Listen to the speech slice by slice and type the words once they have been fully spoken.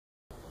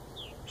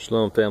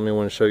Shalom family, I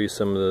want to show you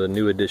some of the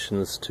new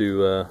additions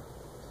to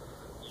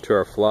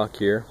our flock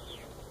here.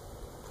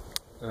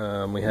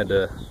 We had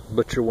to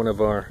butcher one of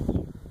our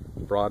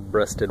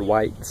broad-breasted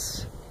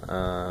whites.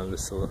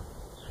 This is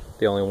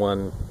the only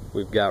one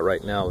we've got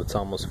right now that's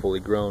almost fully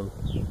grown.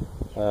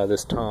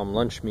 This Tom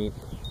lunch meat.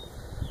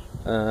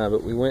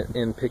 But we went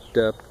and picked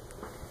up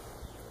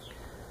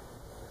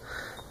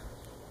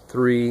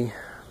 3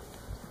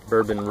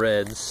 Bourbon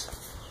Reds.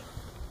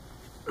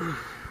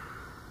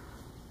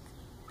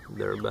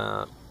 They're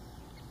about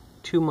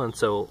 2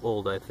 months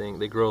old, I think.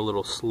 They grow a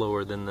little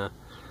slower than the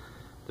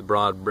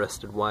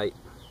broad-breasted white.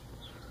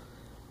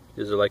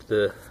 These are like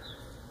the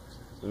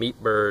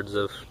meat birds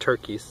of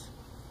turkeys.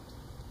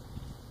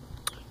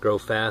 Grow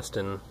fast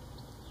and,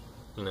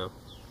 you know,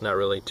 not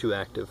really too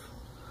active.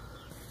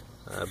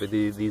 But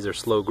these are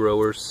slow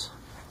growers.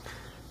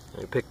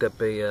 We picked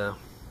up a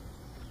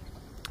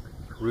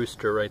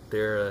Rooster right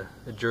there,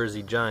 a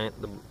Jersey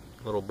Giant, the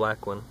little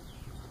black one.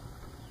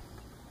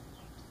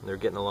 They're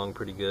getting along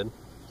pretty good.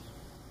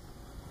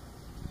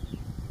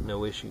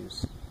 No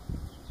issues.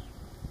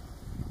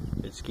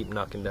 They just keep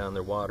knocking down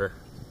their water,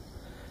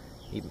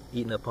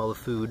 eating up all the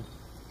food.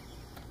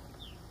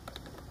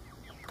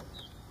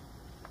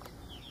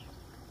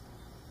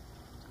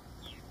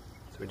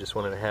 So we just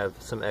wanted to have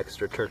some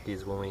extra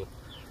turkeys when we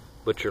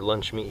butcher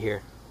lunch meat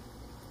here.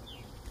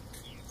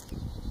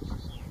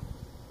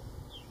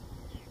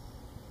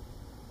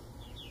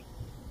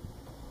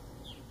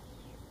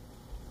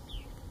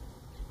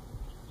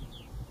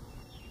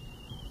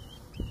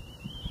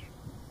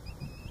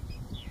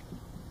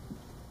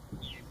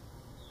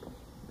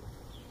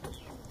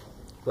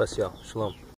 Bless y'all. Shalom.